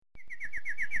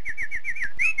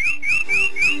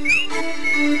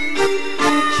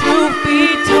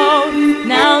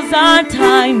one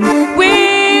time.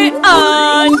 We're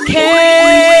Uncaged.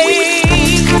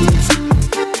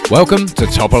 Welcome to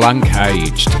Topple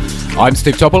Uncaged. I'm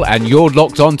Steve Topple and you're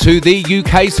locked on to the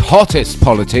UK's hottest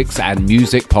politics and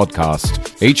music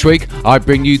podcast. Each week I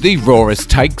bring you the rawest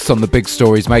takes on the big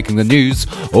stories making the news,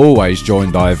 always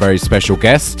joined by a very special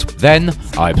guest. Then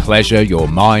I pleasure your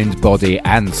mind, body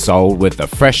and soul with the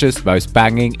freshest, most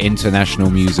banging international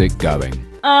music going.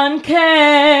 Uncaged.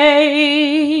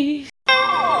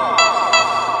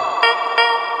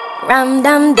 Ram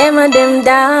dam dem dem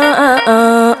da.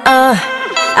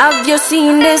 Have you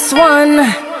seen this one?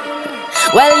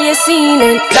 Well, you seen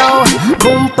it now.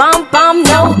 Boom, pam, pam,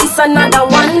 no, it's another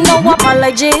one. No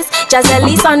apologies, just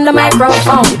Elise on the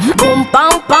microphone. Boom,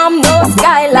 pam, pam, no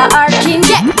Skylar Arkin,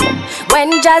 yeah.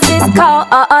 When Jazz is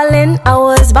calling, I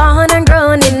was born and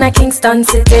grown in a Kingston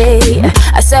city.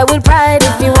 I say with pride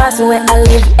if you ask me where I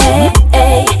live,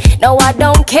 hey. No, I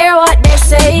don't care what they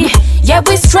say. Yeah,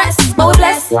 we stress, but we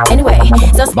bless. Anyway,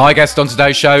 so my guest on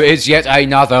today's show is yet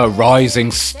another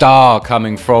rising star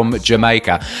coming from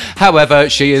Jamaica. However,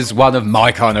 she is one of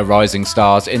my kind of rising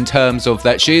stars in terms of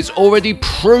that she is already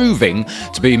proving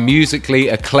to be musically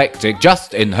eclectic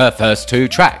just in her first two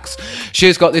tracks. She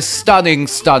has got this stunning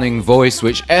voice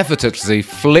which effortlessly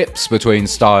flips between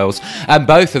styles, and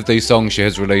both of these songs she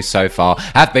has released so far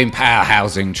have been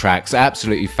powerhousing tracks.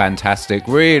 Absolutely fantastic,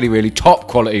 really top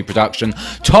quality production,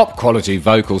 top quality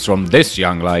vocals from this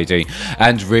young lady,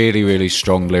 and really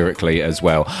strong lyrically as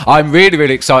well. I'm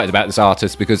really excited about this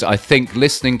artist because I think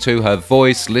listening to her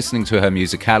voice, listening to her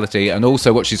musicality, and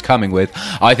also what she's coming with,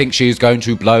 I think she's going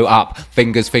to blow up.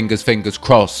 Fingers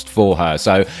crossed for her.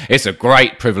 So it's a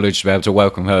great privilege to be able to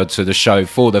welcome her to the show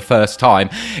for the first time.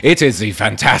 It is the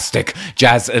fantastic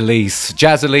Jazz Elise.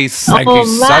 Jazz Elise, thank you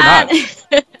so much.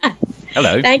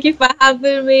 Hello. Thank you for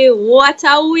having me. What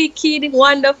a wicked,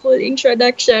 wonderful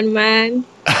introduction, man.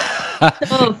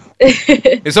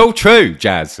 It's all true,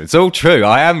 Jazz. It's all true.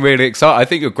 I am really excited. I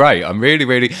think you're great. I'm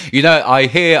really, I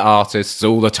hear artists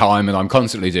all the time and I'm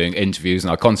constantly doing interviews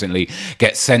and I constantly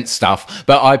get sent stuff.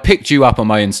 But I picked you up on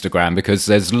my Instagram because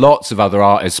there's lots of other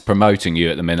artists promoting you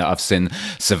at the minute. I've seen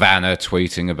Savannah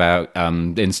tweeting about,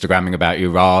 Instagramming about you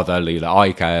rather. Leela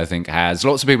Ike, I think, has.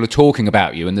 Lots of people are talking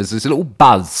about you and there's this little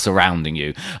buzz surrounding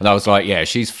you. And I was like, yeah,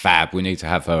 she's fab. We need to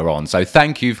have her on. So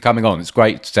thank you for coming on. It's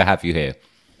great to have you here.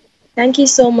 Thank you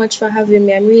so much for having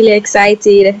me. I'm really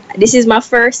excited. This is my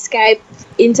first Skype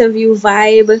interview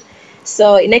vibe.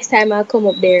 So next time I'll come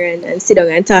up there and sit down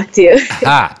and talk to you.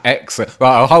 Excellent.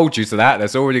 Well, I'll hold you to that.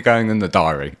 That's already going in the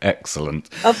diary. Excellent.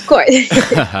 Of course.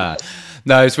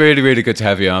 No, it's really good to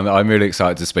have you. I'm really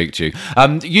excited to speak to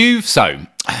you.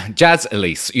 Jazz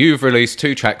Elise, you've released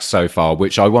two tracks so far,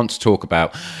 which I want to talk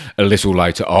about a little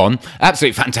later on.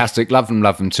 Absolutely fantastic. Love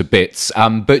them to bits.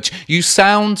 But you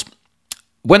sound...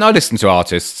 When I listen to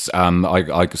artists,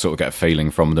 I sort of get a feeling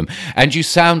from them, and you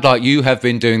sound like you have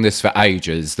been doing this for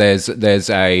ages. There's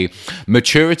a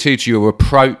maturity to your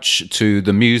approach to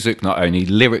the music, not only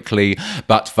lyrically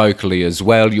but vocally as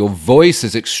well. Your voice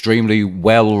is extremely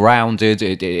well-rounded.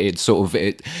 It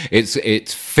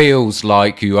feels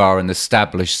like you are an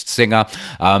established singer,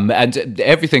 and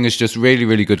everything is just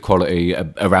really good quality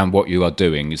around what you are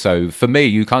doing. So for me,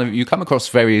 you come across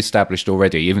very established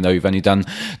already, even though you've only done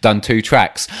two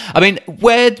tracks. I mean,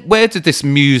 where did this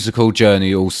musical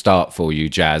journey all start for you,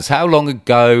 Jazz? How long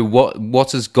ago?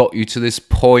 What has got you to this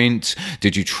point?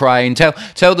 Did you train? Tell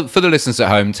for the listeners at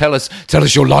home. Tell us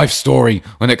your life story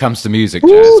when it comes to music,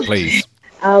 Jazz, please.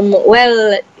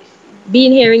 Well,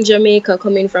 being here in Jamaica,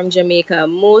 coming from Jamaica,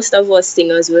 most of us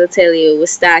singers will tell you we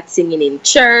start singing in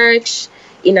church,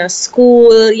 in a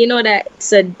school. You know that,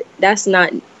 so that's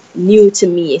not new to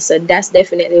me. So that's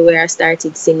definitely where I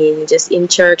started singing, just in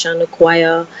church, on the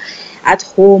choir, at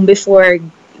home, before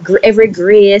every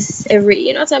grace, every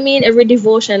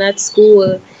devotion at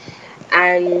school.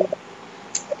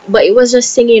 But it was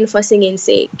just singing for singing's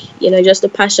sake, just the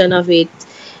passion of it,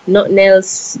 nothing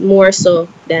else more so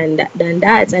than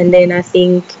that. And then I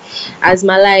think as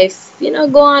my life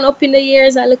go on up in the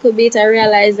years a little bit, I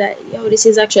realized that this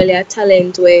is actually a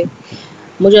talent where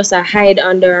I just hide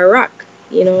under a rock.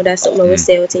 That's something we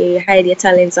say, you hide your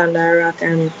talents under a rock.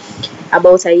 And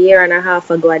about a year and a half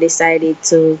ago, I decided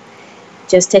to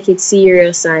just take it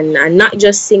serious and not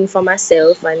just sing for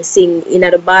myself and sing in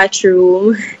the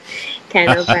bathroom kind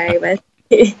of vibe.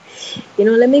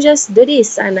 Let me just do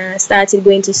this. And I started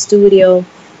going to studio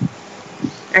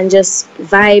and just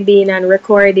vibing and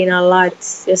recording a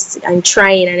lot, and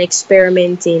trying and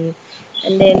experimenting.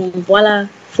 And then voila,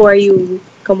 For You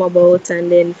come about,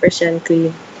 and then Fresh and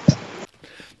Clean.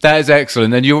 That is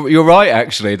excellent, and you're right.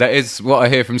 Actually, that is what I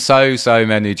hear from so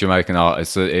many Jamaican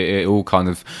artists. It all kind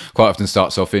of quite often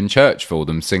starts off in church for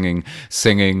them, singing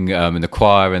in the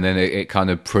choir, and then it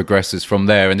kind of progresses from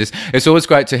there. And it's always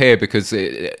great to hear because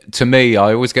to me,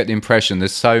 I always get the impression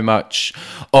there's so much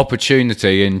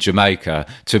opportunity in Jamaica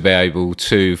to be able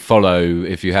to follow.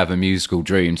 If you have a musical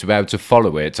dream, to be able to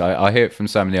follow it, I hear it from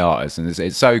so many artists, and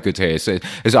it's so good to hear. So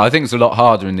I think it's a lot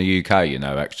harder in the UK.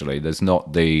 Actually, there's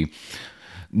not the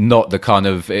kind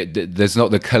of there's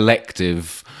not the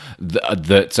collective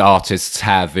that artists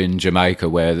have in Jamaica,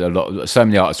 where so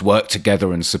many artists work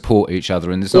together and support each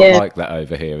other, and it's not like that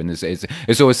over here. And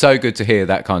it's always so good to hear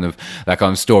that kind of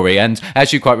story. And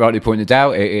as you quite rightly pointed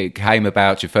out, it came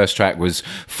about. Your first track was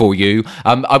For You.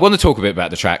 I want to talk a bit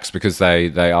about the tracks because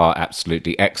they are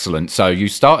absolutely excellent. So you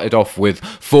started off with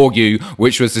For You,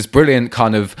 which was this brilliant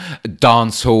kind of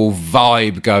dancehall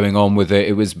vibe going on with it.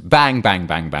 It was bang bang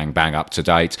bang bang bang up to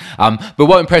date. But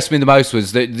what impressed me the most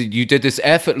was that you did this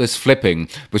effortless flipping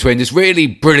between this really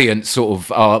brilliant sort of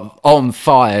on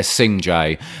fire Sing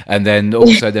J, and then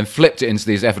also then flipped it into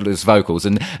these effortless vocals.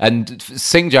 And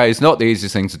Sing J is not the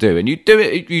easiest thing to do, and you do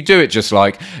it just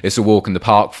like it's a walk in the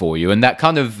park for you. And that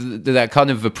kind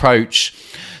of approach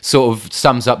sort of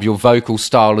sums up your vocal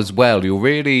style as well. You're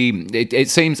really, it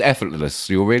seems effortless.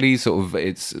 You're really sort of,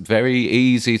 it's very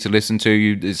easy to listen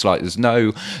to. It's like there's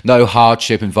no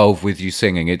hardship involved with you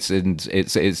singing.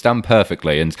 It's done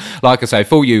perfectly. And like I say,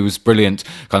 For You was brilliant,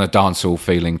 kind of dancehall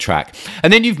feeling track.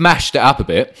 And then you've mashed it up a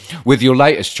bit with your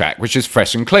latest track, which is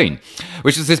Fresh and Clean,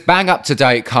 which is this bang up to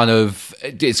date kind of,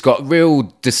 it's got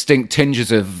real distinct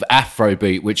tinges of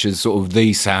Afrobeat, which is sort of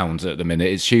the sound at the minute.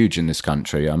 It's huge in this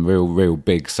country. Real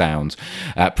big sound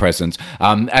at present.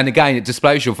 And again, it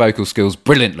displays your vocal skills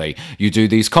brilliantly. You do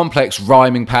these complex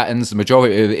rhyming patterns. The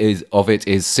majority of it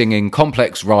is singing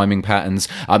complex rhyming patterns.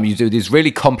 You do these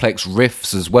really complex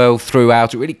riffs as well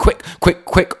throughout. Really quick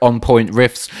on point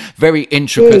riffs. Very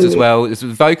intricate as well. It's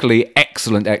vocally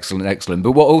excellent.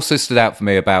 But what also stood out for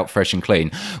me about Fresh and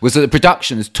Clean was that the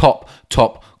production is top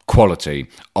quality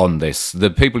on this. The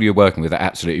people you're working with are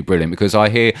absolutely brilliant, because I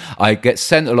get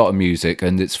sent a lot of music,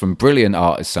 and it's from brilliant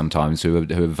artists sometimes who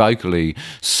are vocally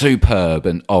superb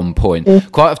and on point.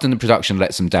 Quite often the production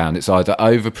lets them down. It's either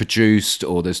overproduced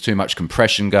or there's too much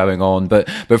compression going on, but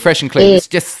Fresh and Clean, it's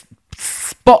just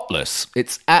spotless.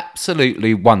 It's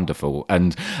absolutely wonderful,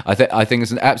 and I think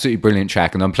it's an absolutely brilliant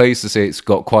track, and I'm pleased to see it's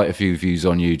got quite a few views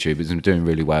on YouTube. It's been doing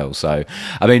really well. So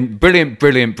I mean, brilliant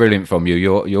from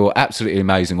you. You're absolutely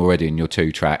amazing already in your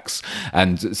 2 tracks,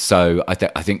 and so I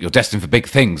think you're destined for big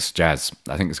things, Jazz.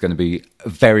 I think it's going to be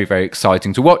very, very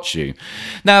exciting to watch you.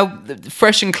 Now,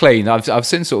 Fresh and Clean, I've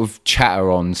seen sort of chatter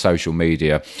on social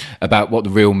media about what the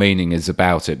real meaning is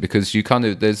about it, because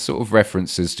there's sort of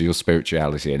references to your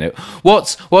spirituality in it.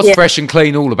 What's Fresh and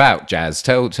Clean all about, Jazz?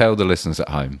 Tell the listeners at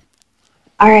home.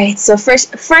 All right, so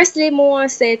firstly, I want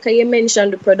to say, because you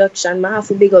mentioned the production, I have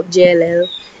to big up JLL,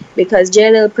 because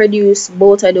JLL produced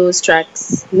both of those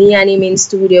tracks. Me and him in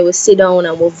studio, we sit down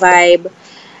and we vibe,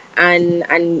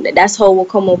 and that's how we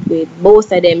come up with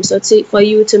both of them. So for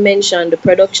you to mention the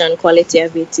production quality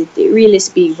of it really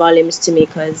speaks volumes to me,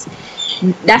 because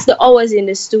that's the hours in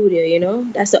the studio,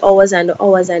 that's the hours and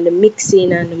the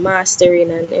mixing and the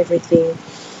mastering and everything.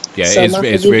 Yeah, so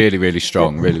it's really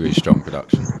strong, really strong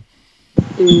production.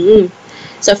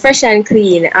 So Fresh and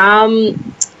Clean,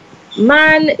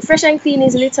 Fresh and Clean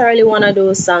is literally one of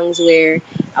those songs where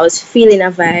I was feeling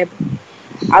a vibe.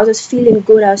 I was just feeling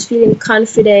good. I was feeling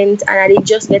confident, and I did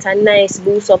just get a nice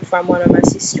boost up from one of my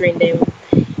sisters in them,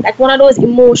 like one of those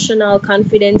emotional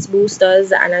confidence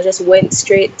boosters. And I just went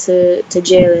straight to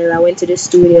JLL. I went to the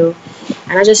studio,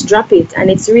 and I just dropped it. And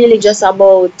it's really just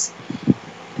about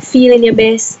feeling your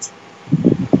best,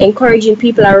 encouraging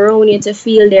people around you to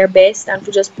feel their best and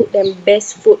to just put them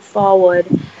best foot forward.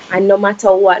 And no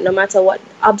matter what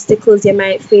obstacles you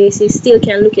might face, you still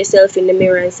can look yourself in the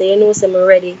mirror and say, so I'm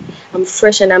ready, I'm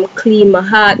fresh and I'm clean, my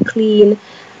heart clean,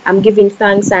 I'm giving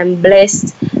thanks, I'm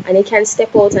blessed. And you can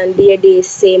step out and do your day the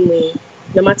same way,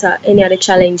 no matter any other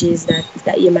challenges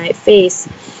that you might face.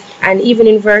 And even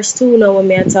in verse 2 now, when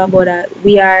I talk about that,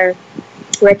 we're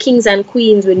kings and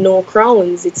queens with no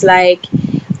crowns. It's like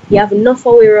you have enough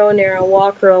of way around there and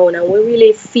walk around, and we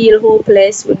really feel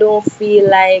hopeless. We don't feel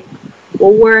like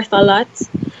we're worth a lot.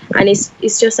 And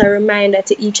it's just a reminder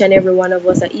to each and every one of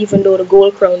us that even though the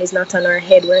gold crown is not on our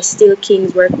head, we're still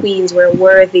kings, we're queens, we're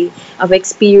worthy of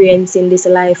experiencing this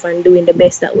life and doing the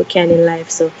best that we can in life.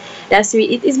 So that's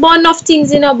it's about enough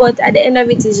things, but at the end of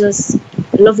it is just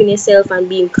loving yourself and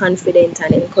being confident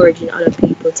and encouraging other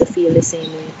people to feel the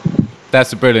same way.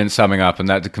 That's a brilliant summing up, and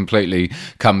that completely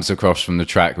comes across from the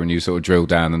track when you sort of drill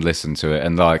down and listen to it.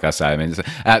 And like I say, I mean, it's an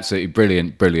absolutely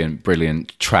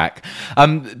brilliant track.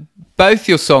 Both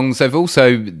your songs, they've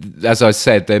also, as I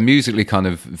said, they're musically kind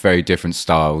of very different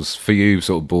styles. For you,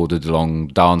 sort of bordered along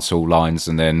dancehall lines,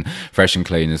 and then Fresh and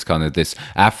Clean is kind of this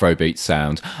Afrobeat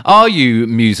sound. Are you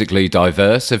musically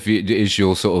diverse? Is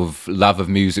your sort of love of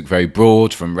music very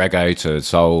broad, from reggae to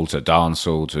soul to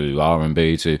dancehall to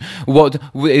R&B to what?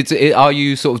 Are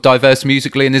you sort of diverse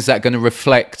musically, and is that going to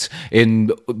reflect in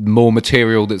more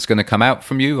material that's going to come out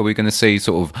from you? Are we going to see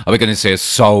a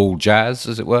soul jazz,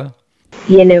 as it were?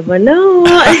 You never know.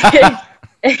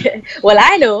 Well,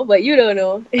 I know, but you don't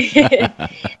know.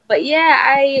 But yeah,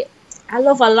 I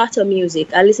love a lot of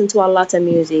music. I listen to a lot of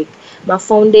music. My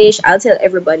foundation, I'll tell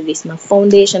everybody this, my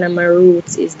foundation and my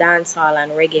roots is dancehall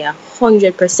and reggae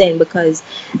 100%, because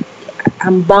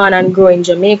I'm born and grown in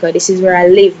Jamaica. This is where I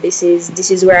live. This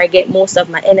is where I get most of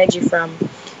my energy from.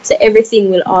 So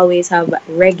everything will always have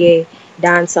reggae,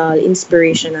 dancehall,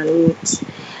 inspiration and roots.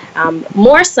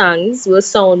 More songs will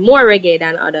sound more reggae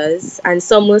than others, and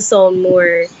some will sound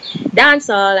more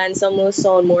dancehall, and some will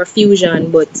sound more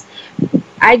fusion. But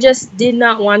I just did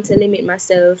not want to limit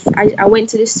myself. I went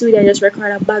to the studio and just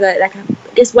recorded a bag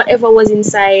of, just whatever was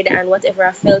inside and whatever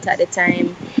I felt at the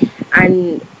time,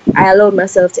 and I allowed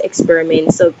myself to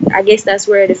experiment. So I guess that's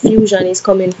where the fusion is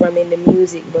coming from in the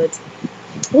music. But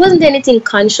it wasn't anything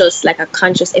conscious, like a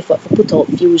conscious effort to put out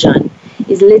fusion.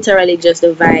 It's literally just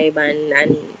the vibe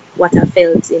and what I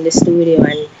felt in the studio.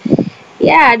 And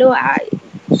yeah,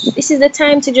 this is the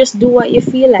time to just do what you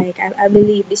feel like. I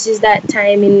believe this is that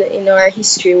time in our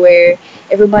history where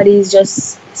everybody is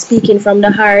just speaking from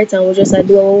the heart, and we just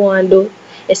do what we want to do,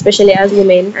 especially as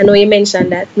women. I know you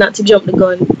mentioned that, not to jump the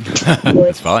gun.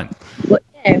 That's fine. But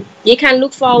yeah, you can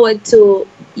look forward to,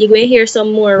 you're going to hear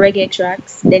some more reggae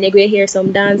tracks, then you're going to hear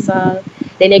some dancehall,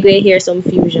 then you're going to hear some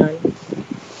fusion.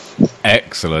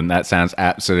 Excellent. That sounds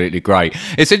absolutely great.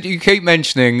 You keep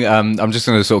mentioning, I'm just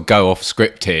going to sort of go off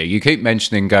script here. You keep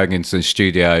mentioning going into the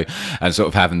studio and sort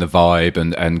of having the vibe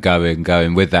and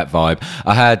going with that vibe.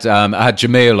 I had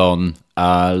Jamil on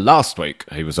last week.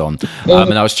 He was on,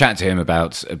 and I was chatting to him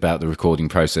about the recording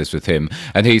process with him,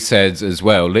 and he said as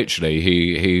well, literally,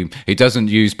 he doesn't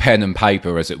use pen and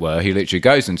paper, as it were. He literally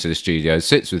goes into the studio,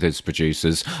 sits with his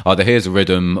producers, either here's a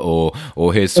rhythm or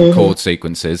here's some chord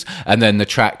sequences, and then the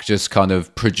track just kind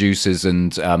of produces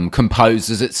and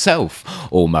composes itself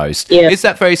almost. Yeah. Is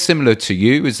that very similar to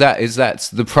you? Is that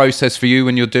the process for you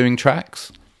when you're doing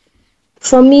tracks?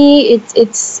 For me,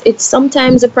 it's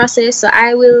sometimes a process. So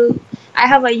I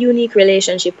have a unique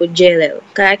relationship with JLL.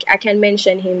 I can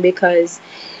mention him because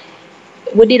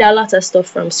we did a lot of stuff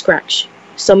from scratch.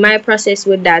 So my process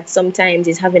with that sometimes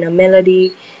is having a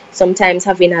melody, sometimes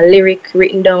having a lyric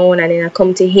written down, and then I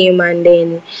come to him, and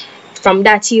then from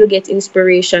that he'll get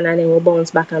inspiration, and then we'll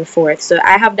bounce back and forth. So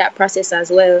I have that process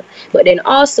as well. But then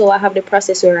also I have the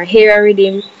process where I hear a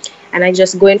rhythm and I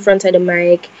just go in front of the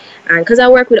mic, and because I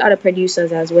work with other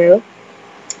producers as well,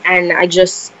 and I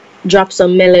just drop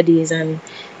some melodies and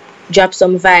drop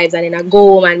some vibes, and then I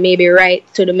go home and maybe write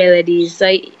to the melodies.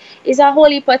 So it's a whole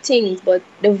heap of things, but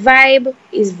the vibe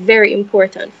is very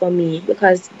important for me,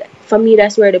 because for me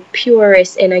that's where the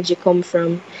purest energy comes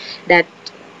from, that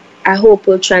I hope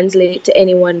will translate to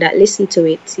anyone that listen to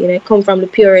it. You know, it come from the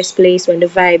purest place when the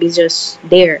vibe is just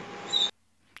there.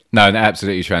 No, it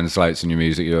absolutely translates in your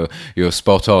music. You're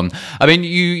spot on. I mean,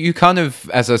 you kind of,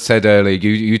 as I said earlier,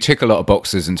 you tick a lot of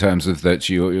boxes in terms of that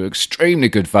you're extremely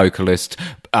good vocalist,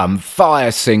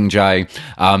 fire sing Jay,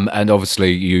 and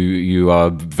obviously you are a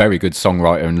very good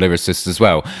songwriter and lyricist as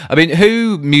well. I mean,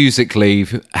 who musically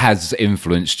has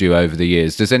influenced you over the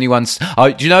years? Does anyone?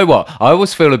 Do you know what? I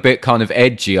always feel a bit kind of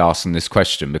edgy asking this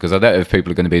question, because I don't know if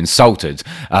people are going to be insulted,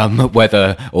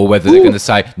 whether they're going to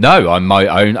say, no, I'm my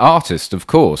own artist, of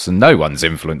course, and no one's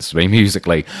influenced me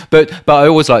musically. But I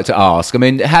always like to ask, I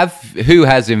mean, who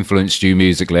has influenced you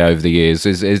musically over the years?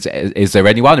 Is there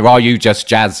anyone, or are you just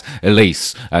Jazz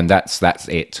Elise and that's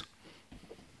it?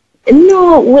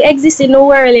 No, we exist in the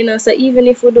world, you know, so even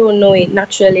if we don't know it,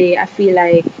 naturally I feel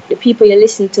like the people you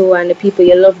listen to and the people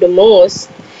you love the most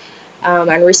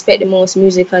and respect the most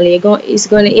musically is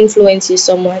going to influence you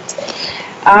somewhat.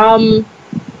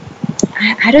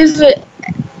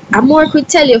 I more could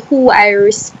tell you who I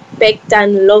respect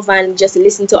and love and just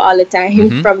listen to all the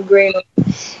time from growing up.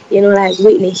 You know, like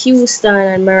Whitney Houston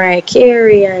and Mariah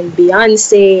Carey and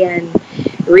Beyonce and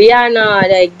Rihanna.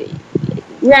 Like,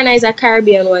 Rihanna is a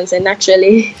Caribbean one, so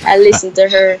naturally I listen to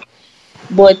her.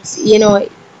 But, you know,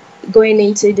 going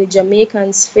into the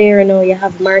Jamaican sphere, you know, you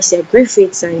have Marcia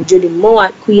Griffiths and Judy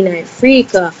Mowatt, Queen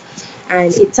Ifrica,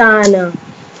 and Itana.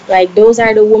 Like, those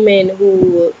are the women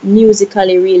who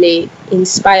musically really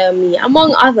inspire me,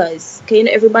 among others. Okay,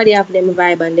 everybody have them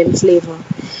vibe and them flavor.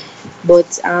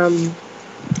 But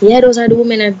yeah, those are the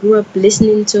women I grew up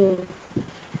listening to.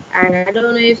 And I don't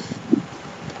know if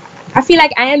I feel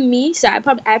like I am me, so I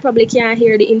probably can't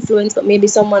hear the influence, but maybe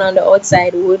someone on the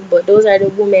outside would. But those are the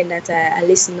women that I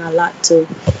listen a lot to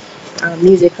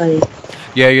musically.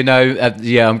 Yeah,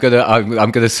 I'm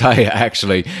gonna say it,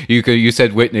 actually. You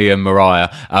said Whitney and Mariah.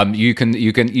 You can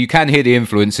hear the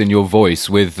influence in your voice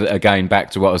with, again,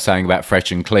 back to what I was saying about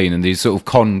Fresh and Clean and these sort of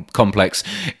complex,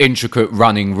 intricate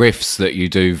running riffs that you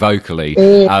do vocally.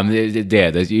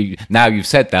 Now you've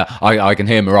said that, I can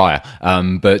hear Mariah.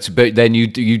 But then you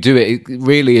do it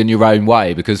really in your own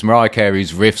way, because Mariah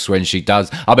Carey's riffs when she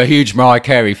does. I'm a huge Mariah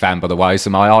Carey fan, by the way, so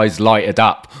my eyes lighted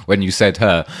up when you said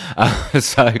her.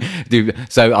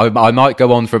 So I might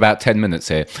go on for about 10 minutes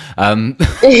here.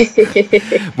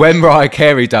 When Mariah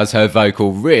Carey does her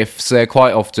vocal riffs, they're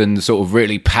quite often sort of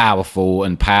really powerful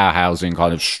and powerhousing,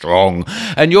 kind of strong.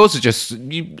 And yours are just,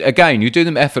 you do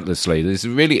them effortlessly. There's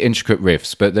really intricate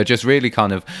riffs, but they're just really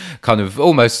kind of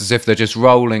almost as if they're just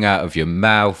rolling out of your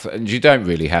mouth. And you don't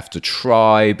really have to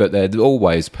try, but they're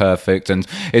always perfect. And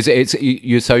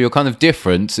so you're kind of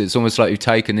different. It's almost like you've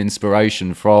taken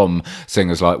inspiration from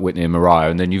singers like Whitney and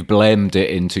Mariah, and then you've blended it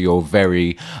into your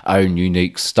very own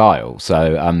unique style.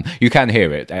 So you can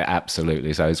hear it,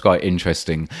 absolutely. So it's quite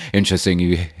interesting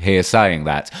you hear saying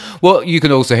that. What you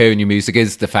can also hear in your music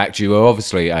is the fact you are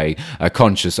obviously a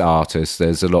conscious artist.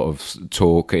 There's a lot of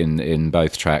talk in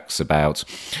both tracks about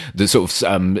the sort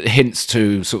of hints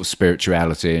to sort of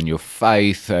spirituality and your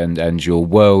faith and your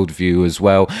worldview as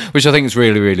well, which I think is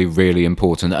really, really, really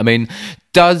important. I mean,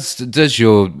 Does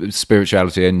your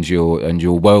spirituality and your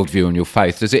worldview and your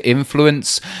faith, does it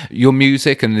influence your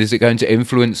music, and is it going to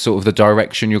influence sort of the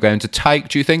direction you're going to take,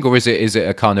 do you think, or is it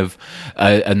a kind of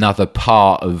another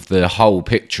part of the whole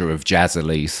picture of Jazz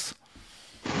Elise?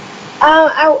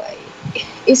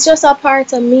 It's just a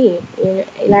part of me.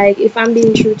 Like, if I'm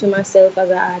being true to myself as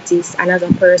an artist and as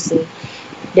a person,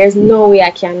 there's no way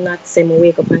I cannot say me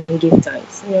wake up and give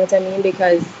thanks. You know what I mean?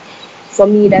 Because for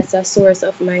me, that's a source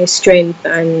of my strength,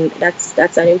 and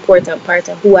that's an important part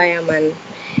of who I am, and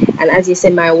as you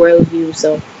said, my worldview.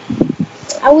 So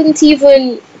I wouldn't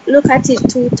even look at it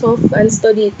too tough and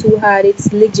study it too hard.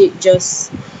 It's legit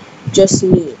just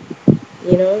me.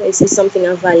 It's just something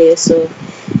I value. So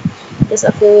just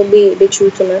have to be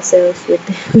true to myself with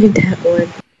that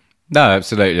one. No,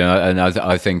 absolutely, and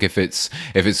I think if it's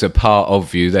a part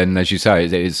of you, then, as you say,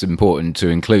 it's important to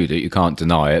include it. You can't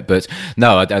deny it. But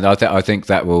no, I think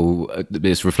that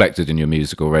it's reflected in your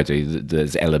music already.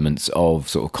 There's elements of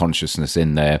sort of consciousness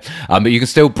in there, but you can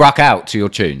still bruck out to your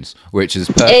tunes, which is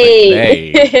perfect.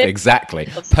 Hey, exactly,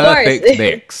 perfect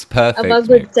mix, perfect. Have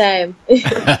a good time.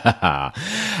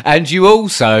 And you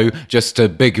also, just to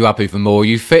big you up even more,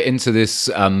 you fit into this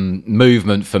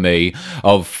movement for me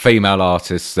of female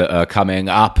artists that are coming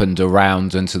up and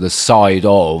around and to the side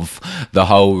of the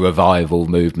whole revival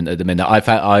movement at the minute.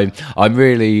 I'm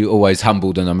really always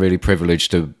humbled, and I'm really privileged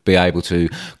to be able to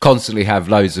constantly have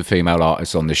loads of female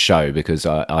artists on this show, because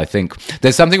I think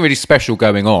there's something really special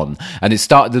going on. And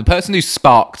the person who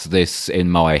sparked this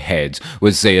in my head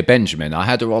was Zia Benjamin. I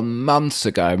had her on months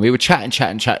ago, and we were chatting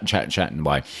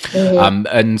away. Mm-hmm.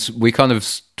 And we kind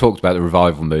of talked about the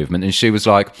revival movement, and she was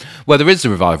like, well, there is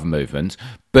a revival movement,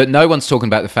 but no one's talking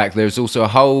about the fact there's also a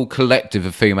whole collective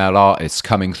of female artists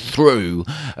coming through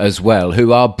as well,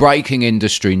 who are breaking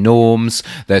industry norms.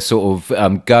 They're sort of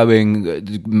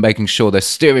making sure they're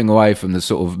steering away from the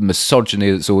sort of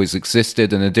misogyny that's always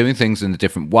existed, and they're doing things in a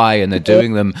different way, and they're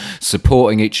doing them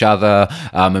supporting each other,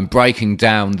 and breaking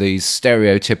down these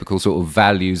stereotypical sort of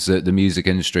values that the music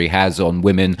industry has on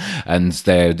women, and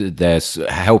they're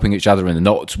helping each other, and they're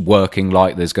not working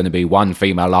like there's going to be one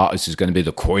female artist who's going to be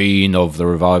the queen of the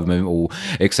revival movement, or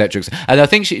etc. And I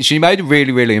think she made a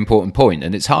really, really important point,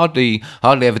 and it's hardly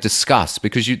ever discussed,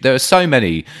 because there are so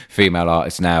many female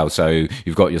artists now. So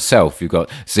you've got yourself, you've got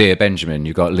Zia Benjamin,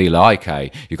 you've got Lila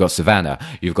Ike, you've got Savannah,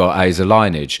 you've got Aza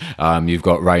Lineage, you've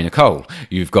got Ray Nicole,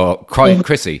 you've got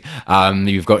Chrissy,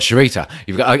 you've got Sharita,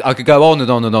 I could go on and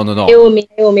on and on and on.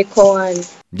 Naomi Cohen.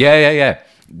 Yeah.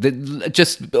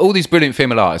 Just all these brilliant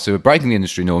female artists who are breaking the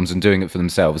industry norms and doing it for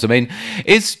themselves. I mean,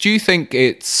 do you think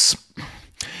it's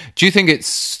Do you think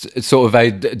it's sort of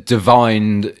a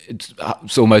divine,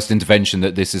 it's almost intervention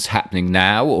that this is happening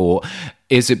now, or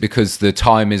is it because the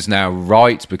time is now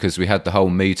right because we had the whole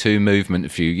Me Too movement a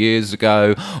few years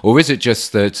ago, or is it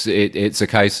just that it's a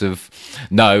case of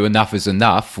no, enough is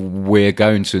enough? We're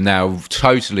going to now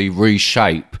totally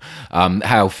reshape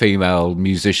how female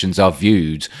musicians are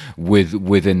viewed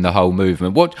within the whole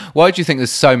movement. Why do you think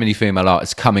there's so many female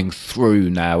artists coming through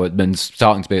now and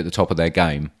starting to be at the top of their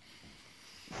game?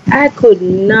 I could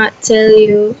not tell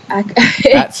you.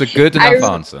 That's a good enough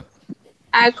answer.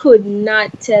 I could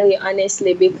not tell you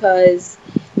honestly, because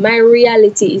my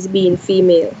reality is being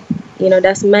female. You know,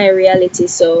 that's my reality.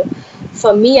 So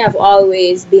for me, I've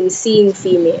always been seeing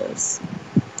females.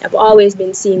 I've always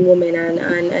been seeing women,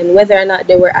 and whether or not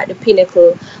they were at the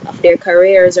pinnacle of their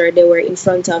careers or they were in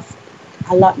front of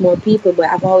a lot more people, but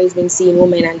I've always been seeing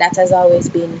women, and that has always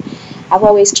been, I've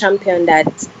always championed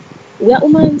that we are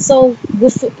women, so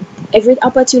with every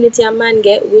opportunity a man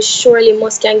get, we surely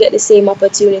can get the same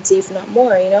opportunity, if not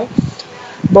more, you know.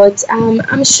 But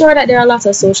I'm sure that there are a lot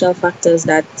of social factors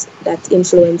that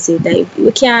influence it. That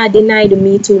we can't deny the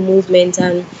Me Too movement,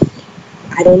 and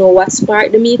I don't know what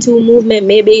sparked the Me Too movement.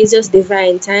 Maybe it's just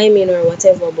divine timing or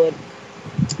whatever. But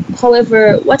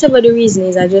however, whatever the reason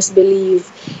is, I just believe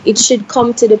it should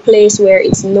come to the place where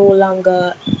it's no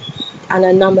longer an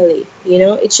anomaly. You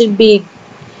know, it should be,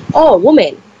 oh,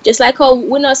 woman. Just like how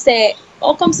we not say,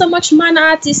 oh, come so much man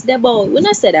artists there, but we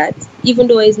not say that, even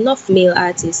though there's enough male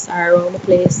artists are around the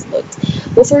place. But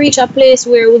if we reach a place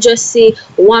where we just see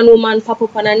one woman pop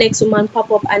up and the next woman pop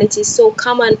up, and it is so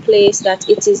commonplace that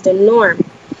it is the norm,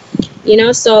 you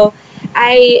know. So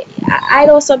I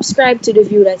don't subscribe to the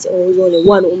view that, oh, only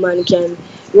one woman can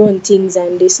run things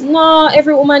and this. No,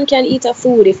 every woman can eat a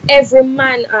food. If every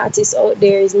man artist out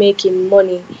there is making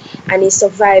money and is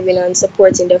surviving and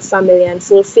supporting their family and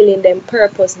fulfilling their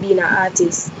purpose being an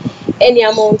artist, any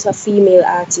amount of female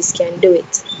artists can do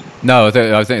it. No, I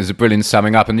think it's a brilliant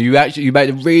summing up, and you made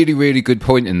a really, really good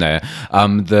point in there.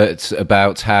 That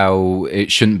about how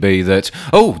it shouldn't be that,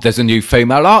 oh, there's a new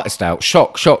female artist out,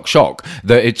 shock.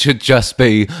 That it should just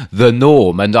be the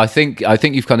norm, and I think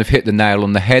you've kind of hit the nail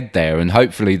on the head there, and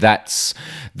hopefully that's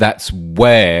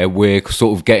where we're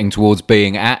sort of getting towards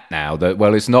being at now. That,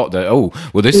 well, it's not that, oh,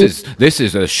 well, this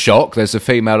is a shock. There's a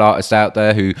female artist out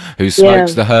there who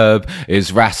smokes the herb,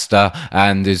 is Rasta,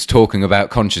 and is talking about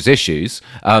conscious issues.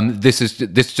 This is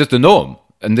just the norm,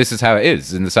 and this is how it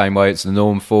is. In the same way, it's the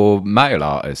norm for male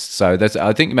artists. So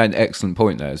I think you made an excellent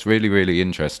point there. It's really, really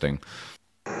interesting.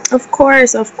 Of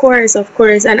course.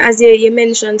 And as you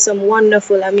mentioned, some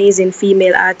wonderful, amazing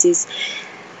female artists.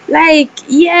 Like,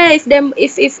 yeah, if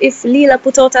Leela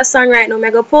put out a song right now, I'm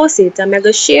going to post it, I'm going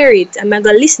to share it, I'm going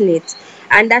to listen it.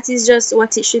 And that is just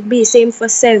what it should be. Same for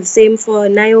Sev, same for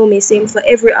Naomi, same for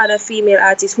every other female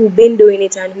artist who's been doing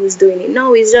it and who's doing it.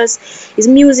 No, it's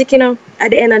music, you know.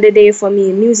 At the end of the day, for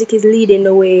me, music is leading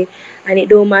the way, and it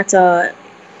don't matter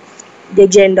the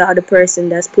gender or the person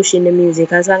that's pushing the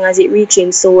music, as long as it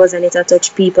reaching souls and it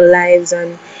touch people's lives,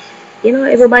 and, you know,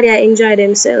 everybody enjoy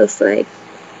themselves. Like,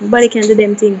 everybody can do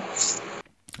them thing.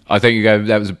 I think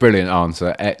that was a brilliant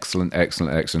answer. Excellent.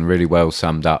 Really well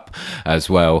summed up as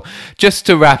well. Just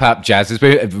to wrap up, Jazz,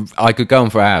 I could go on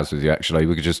for hours with you, actually.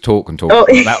 We could just talk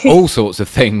about all sorts of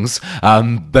things.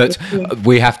 But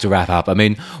we have to wrap up. I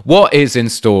mean, what is in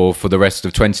store for the rest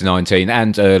of 2019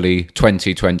 and early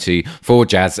 2020 for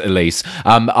Jazz Elise?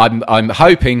 I'm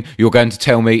hoping you're going to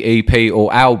tell me EP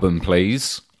or album,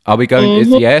 please. Are we going?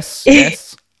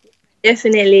 Yes.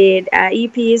 Definitely,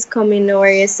 EP is coming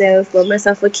over yourself, but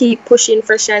myself will keep pushing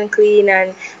fresh and clean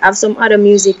and have some other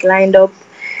music lined up.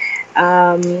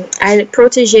 And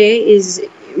Protege is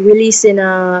releasing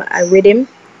a rhythm,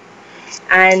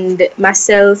 and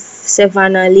myself,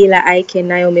 Savannah, Leela Ike, and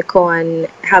Naomi Cohen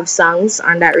have songs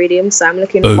on that rhythm, so I'm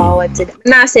looking forward to that.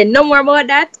 Now I said no more about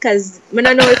that because I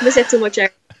don't know if I said too much,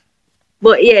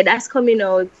 but yeah, that's coming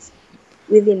out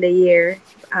within the year.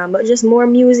 But just more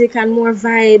music and more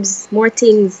vibes, more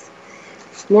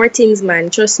things, man.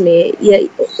 Trust me. Yeah,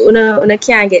 una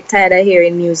can't get tired of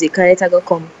hearing music, because it'll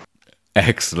come.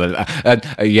 Excellent.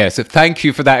 Yes, thank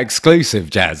you for that exclusive,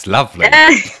 Jazz. Lovely.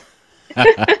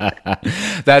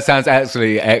 That sounds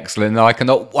absolutely excellent. I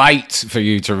cannot wait for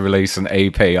you to release an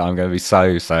EP. I'm going to be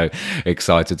so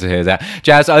excited to hear that.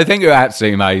 Jazz, I think you're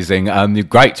absolutely amazing. You're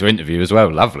great to interview as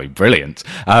well. Lovely, brilliant.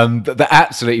 But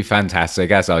absolutely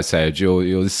fantastic. As I said,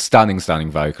 you're a stunning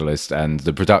vocalist, and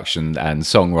the production and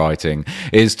songwriting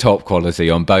is top quality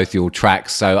on both your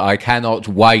tracks. So I cannot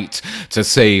wait to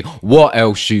see what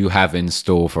else you have in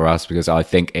store for us, because I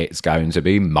think it's going to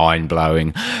be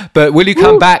mind-blowing. But will you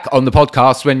come back on the podcast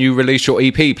podcast when you release your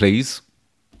EP, please?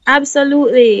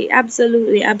 Absolutely. A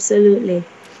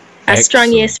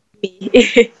strong yes for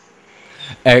me.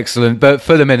 Excellent. But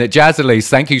for the minute, Jazz Elise,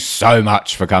 thank you so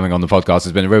much for coming on the podcast.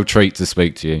 It's been a real treat to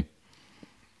speak to you.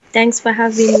 Thanks for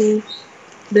having me.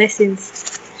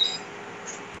 Blessings.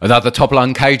 Another Top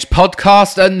Line Cage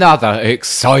podcast, another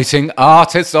exciting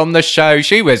artist on the show.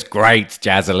 She was great,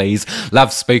 Jazz Elise.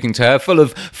 Loved speaking to her, full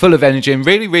of energy and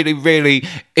really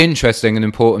interesting and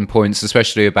important points,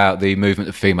 especially about the movement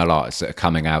of female artists that are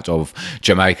coming out of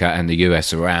Jamaica and the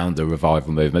US around the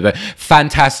revival movement. But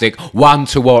fantastic. One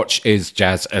to watch is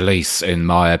Jazz Elise, in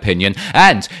my opinion.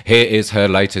 And here is her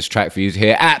latest track for you to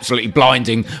hear. Absolutely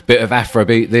blinding bit of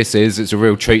Afrobeat this is. It's a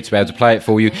real treat to be able to play it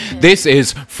for you. This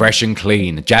is Fresh and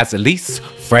Clean. Jazz Elise,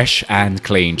 Fresh and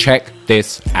Clean. Check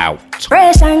this out.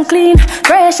 Fresh and clean,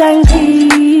 fresh and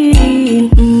clean.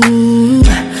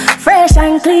 Fresh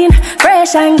and clean,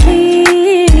 fresh and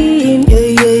clean.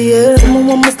 Yeah.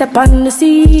 Someone must step on the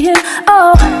scene.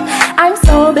 Oh, I'm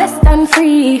so blessed and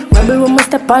free. Rebel must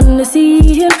step on the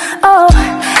scene. Oh,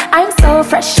 I'm so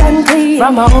fresh and clean.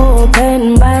 From I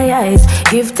open my eyes,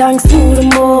 give thanks to the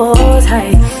Most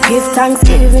High. Give thanks,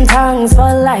 giving thanks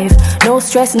for life. No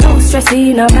stress in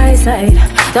on my side.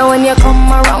 So when you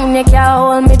come around, you can't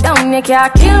hold me down, you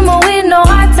can't kill me with no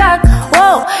attack.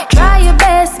 Whoa, try your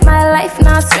best, my life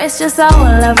not stress, just a whole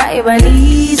of vibe and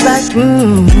ease back.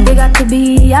 You got to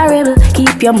be a rebel,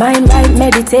 keep your mind right,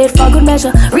 meditate for good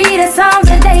measure. Read the Psalms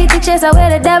a day to chase away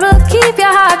the devil. Keep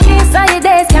your heart clean so your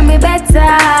days can be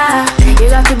better. You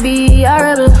got to be a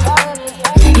rebel,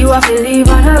 you have to live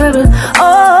on a rebel.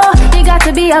 Oh, you got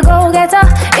to be a go-getter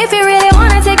if you really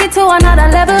wanna take it to another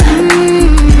level.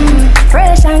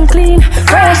 Fresh and clean,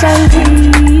 fresh and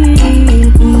clean.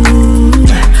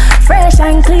 Fresh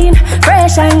and clean,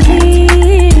 fresh and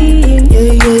clean.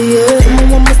 Yeah.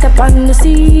 Someone must step on the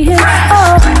scene.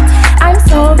 Oh, I'm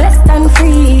so blessed and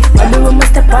free. Everyone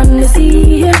must step on the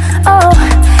scene. Oh,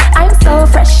 I'm so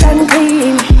fresh and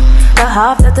clean. The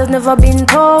half that has never been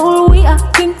told. We are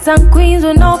kings and queens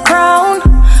with no crown.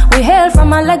 We hail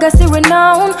from a legacy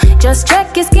renown. Just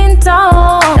check your skin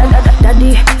tone.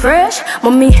 Daddy fresh,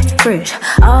 mommy fresh.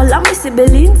 All of my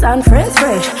siblings and friends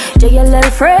fresh.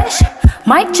 JLL fresh,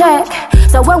 mic check.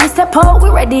 So when we step out,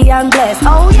 we're ready and blessed.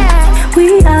 Oh yeah.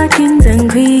 We are kings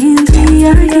and queens. We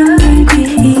are kings and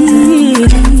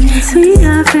queens. We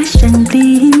are fresh and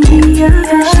clean. We are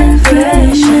fresh and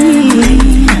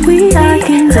clean. We are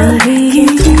kings and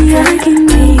queens. We are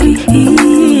kings and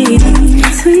queens.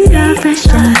 We are fresh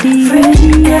and clean.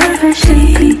 We are fresh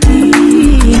and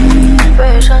clean.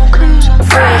 Fresh and clean.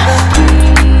 Fresh and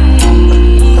clean.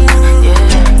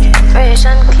 Yeah. Fresh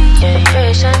and clean.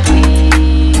 Fresh and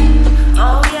clean.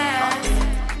 Oh yeah.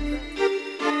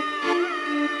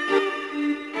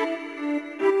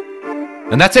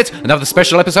 And that's it. Another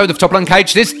special episode of Top Line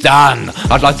Cage is done.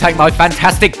 I'd like to thank my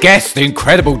fantastic guest, the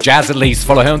incredible Jazz Elise.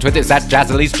 Follow her on Twitter. It's at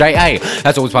Jazz Elise JA.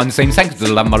 As always, behind the scenes, thank you to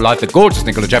the love of my life, the gorgeous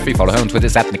Nicola Jeffrey. Follow her on Twitter.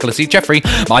 It's at Nicola C. Jeffrey.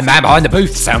 My man behind the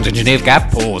booth, sound engineer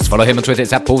Gav Pause. Follow him on Twitter.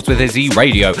 It's at Pause with his E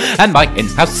Radio. And my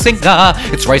in-house singer,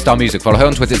 it's Ray Star Music. Follow her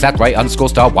on Twitter. It's at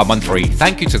Ray_Star113.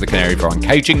 Thank you to the Canary for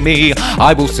uncaging me.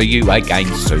 I will see you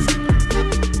again soon.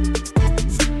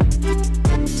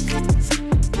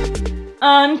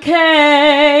 Uncaged.